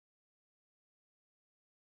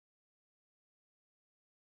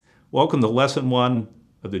Welcome to Lesson 1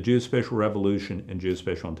 of the Geospatial Revolution in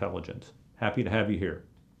Geospatial Intelligence. Happy to have you here.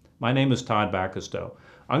 My name is Todd Backistow.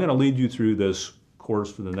 I'm going to lead you through this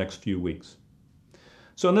course for the next few weeks.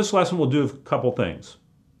 So in this lesson, we'll do a couple things.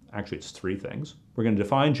 Actually, it's three things. We're going to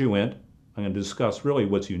define GeoInt. I'm going to discuss really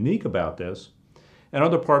what's unique about this. And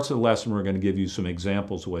other parts of the lesson, we're going to give you some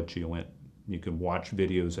examples of what GeoInt. You can watch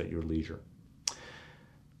videos at your leisure.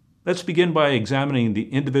 Let's begin by examining the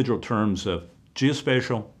individual terms of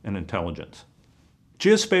geospatial and intelligence.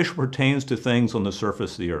 Geospatial pertains to things on the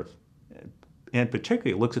surface of the Earth, and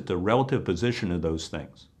particularly it looks at the relative position of those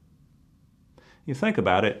things. You think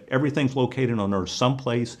about it, everything's located on Earth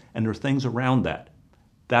someplace, and there are things around that.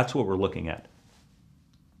 That's what we're looking at.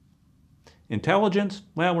 Intelligence,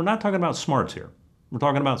 well, we're not talking about smarts here. We're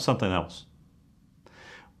talking about something else.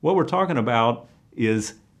 What we're talking about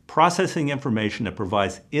is processing information that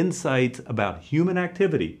provides insights about human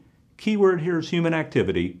activity. Keyword here is human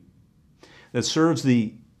activity that serves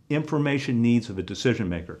the information needs of a decision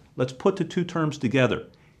maker. Let's put the two terms together.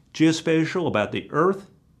 Geospatial about the Earth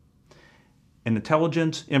and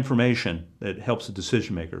intelligence information that helps the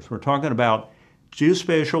decision makers. We're talking about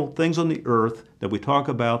geospatial things on the Earth that we talk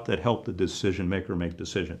about that help the decision maker make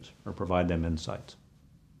decisions or provide them insights.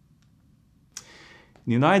 In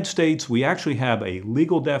the United States, we actually have a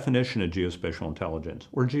legal definition of geospatial intelligence,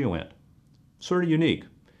 or GeoInt. Sort of unique.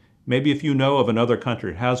 Maybe if you know of another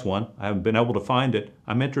country that has one, I haven't been able to find it,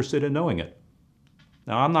 I'm interested in knowing it.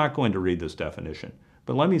 Now, I'm not going to read this definition,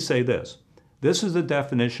 but let me say this. This is the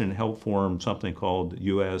definition to help form something called the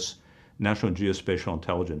U.S. National Geospatial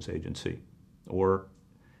Intelligence Agency, or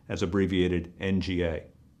as abbreviated, NGA.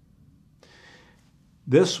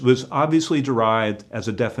 This was obviously derived as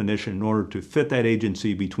a definition in order to fit that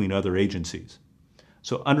agency between other agencies.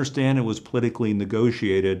 So understand it was politically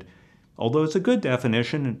negotiated. Although it's a good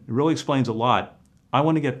definition and it really explains a lot, I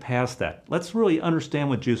want to get past that. Let's really understand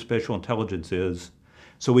what geospatial intelligence is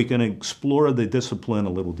so we can explore the discipline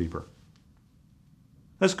a little deeper.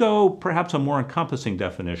 Let's go perhaps a more encompassing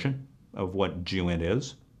definition of what GeoInt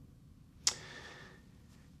is.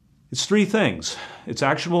 It's three things. It's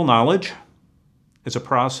actionable knowledge, it's a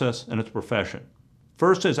process, and it's a profession.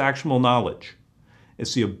 First is actionable knowledge.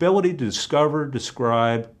 It's the ability to discover,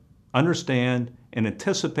 describe, understand, and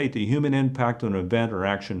anticipate the human impact of an event or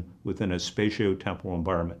action within a spatio-temporal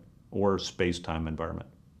environment or space-time environment.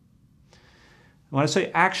 When I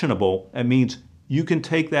say actionable, it means you can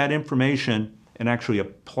take that information and actually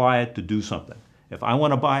apply it to do something. If I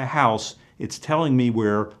want to buy a house, it's telling me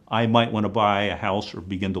where I might want to buy a house or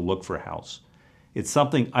begin to look for a house. It's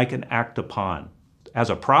something I can act upon. As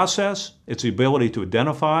a process, it's the ability to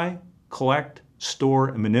identify, collect, store,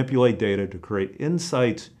 and manipulate data to create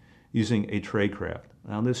insights using a tradecraft.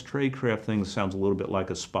 Now this tradecraft thing sounds a little bit like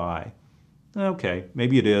a spy. Okay,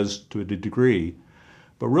 maybe it is to a degree,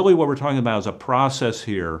 but really what we're talking about is a process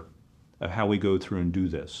here of how we go through and do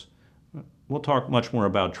this. We'll talk much more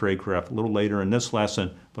about tradecraft a little later in this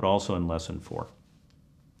lesson, but also in lesson 4.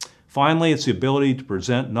 Finally, it's the ability to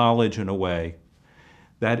present knowledge in a way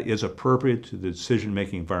that is appropriate to the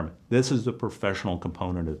decision-making environment. This is the professional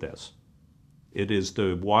component of this. It is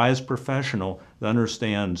the wise professional that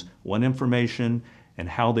understands what information and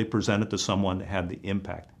how they present it to someone to have the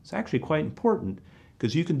impact. It's actually quite important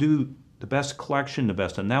because you can do the best collection, the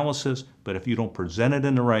best analysis, but if you don't present it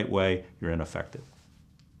in the right way, you're ineffective.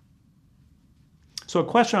 So a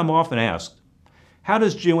question I'm often asked, how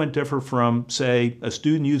does GeoInt differ from, say, a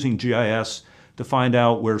student using GIS to find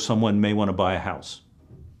out where someone may want to buy a house?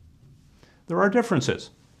 There are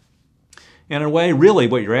differences. And in a way, really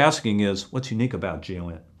what you're asking is, what's unique about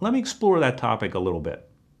GeoInt? Let me explore that topic a little bit.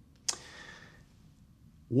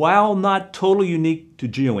 While not totally unique to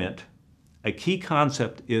GeoInt, a key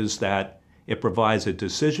concept is that it provides a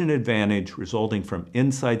decision advantage resulting from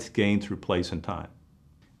insights gained through place and time.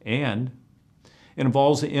 And it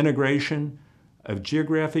involves the integration of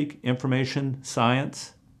geographic information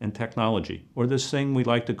science and technology, or this thing we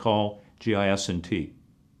like to call GIS&T.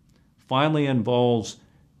 Finally, it involves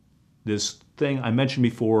this thing I mentioned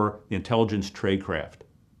before, the intelligence tradecraft.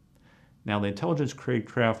 Now, the intelligence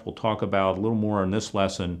tradecraft we'll talk about a little more in this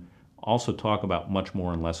lesson, also talk about much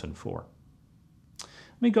more in lesson 4. Let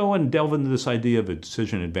me go and delve into this idea of a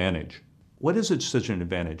decision advantage. What is a decision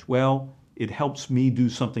advantage? Well, it helps me do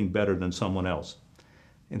something better than someone else.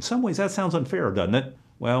 In some ways, that sounds unfair, doesn't it?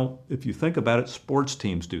 Well, if you think about it, sports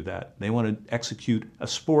teams do that. They want to execute a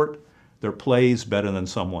sport, their plays better than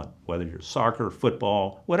someone, whether you're soccer,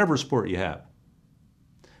 football, whatever sport you have.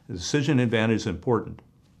 The decision advantage is important.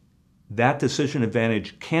 That decision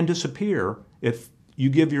advantage can disappear if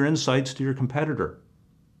you give your insights to your competitor.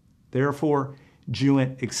 Therefore,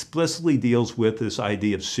 GEWINT explicitly deals with this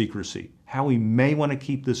idea of secrecy, how we may want to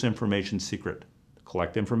keep this information secret,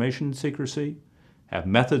 collect information in secrecy, have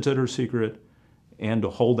methods that are secret, and to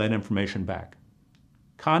hold that information back.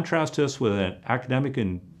 Contrast this with an academic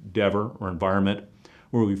endeavor or environment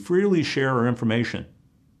where we freely share our information.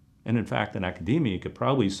 And in fact, in academia, you could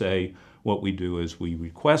probably say what we do is we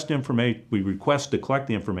request to collect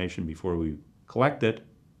the information before we collect it.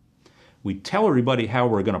 We tell everybody how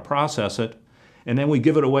we're going to process it, and then we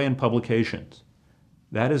give it away in publications.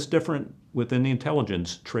 That is different within the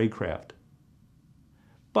intelligence tradecraft.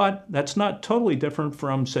 But that's not totally different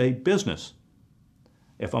from, say, business.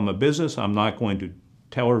 If I'm a business, I'm not going to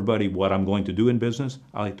tell everybody what I'm going to do in business.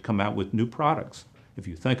 I like to come out with new products. If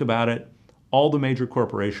you think about it, all the major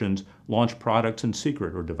corporations launch products in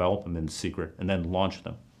secret or develop them in secret and then launch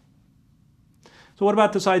them. So what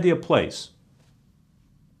about this idea of place?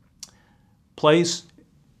 Place,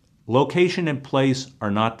 location and place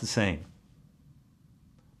are not the same.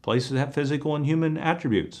 Places have physical and human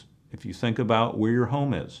attributes. If you think about where your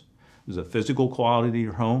home is, there's a physical quality to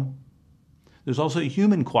your home. There's also a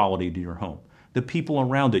human quality to your home. The people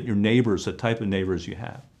around it, your neighbors, the type of neighbors you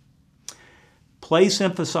have. Place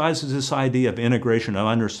emphasizes this idea of integration, of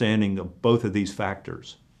understanding of both of these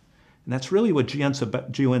factors. And that's really what GEWINT's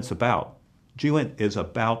about. GEWINT is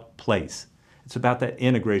about place. It's about that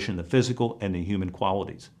integration, the physical and the human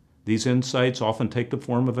qualities. These insights often take the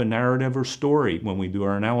form of a narrative or story when we do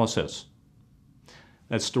our analysis.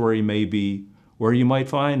 That story may be where you might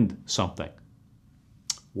find something.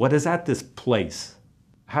 What is at this place?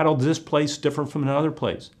 How does this place differ from another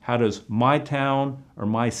place? How does my town or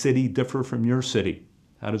my city differ from your city?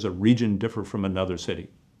 How does a region differ from another city?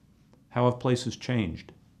 How have places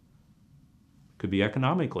changed? Could be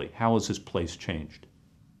economically. How has this place changed?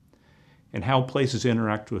 And how places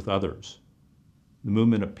interact with others. The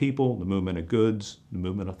movement of people, the movement of goods, the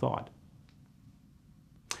movement of thought.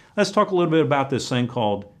 Let's talk a little bit about this thing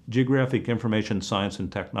called Geographic Information Science and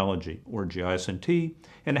Technology, or GIS&T,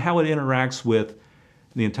 and how it interacts with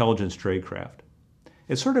the intelligence tradecraft.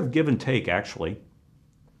 It's sort of give and take, actually.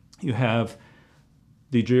 You have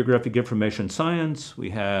the geographic information science, we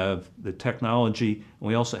have the technology, and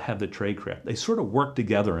we also have the tradecraft. They sort of work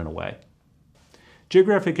together in a way.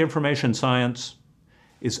 Geographic information science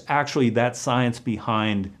is actually that science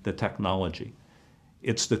behind the technology.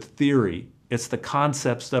 It's the theory, it's the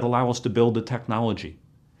concepts that allow us to build the technology.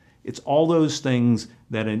 It's all those things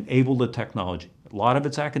that enable the technology. A lot of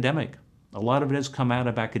it's academic. A lot of it has come out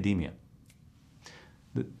of academia.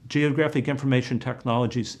 The geographic information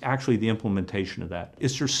technology is actually the implementation of that.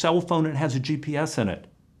 It's your cell phone that has a GPS in it.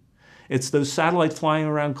 It's those satellites flying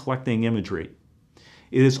around collecting imagery.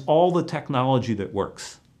 It is all the technology that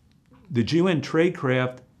works. The GEWINT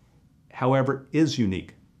tradecraft, however, is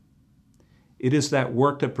unique. It is that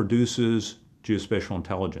work that produces geospatial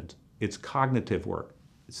intelligence. It's cognitive work.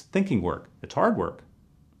 It's thinking work. It's hard work.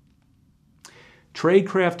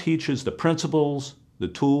 Tradecraft teaches the principles, the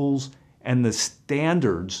tools, and the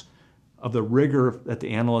standards of the rigor that the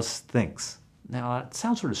analyst thinks. Now, that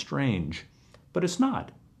sounds sort of strange, but it's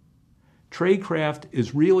not. Tradecraft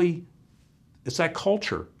is really, it's that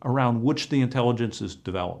culture around which the intelligence is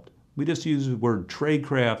developed. We just use the word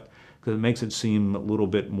tradecraft because it makes it seem a little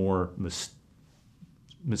bit more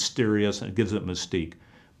mysterious and it gives it mystique.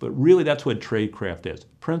 But really that's what tradecraft is.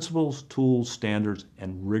 Principles, tools, standards,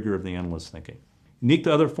 and rigor of the analyst's thinking. Unique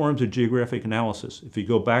to other forms of geographic analysis, if you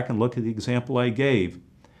go back and look at the example I gave,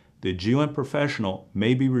 the GEWINT professional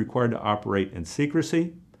may be required to operate in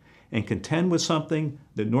secrecy and contend with something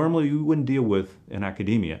that normally you wouldn't deal with in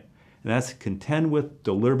academia, and that's contend with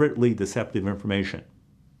deliberately deceptive information.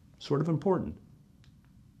 Sort of important.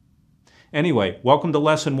 Anyway, welcome to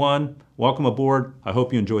Lesson 1. Welcome aboard. I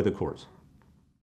hope you enjoy the course.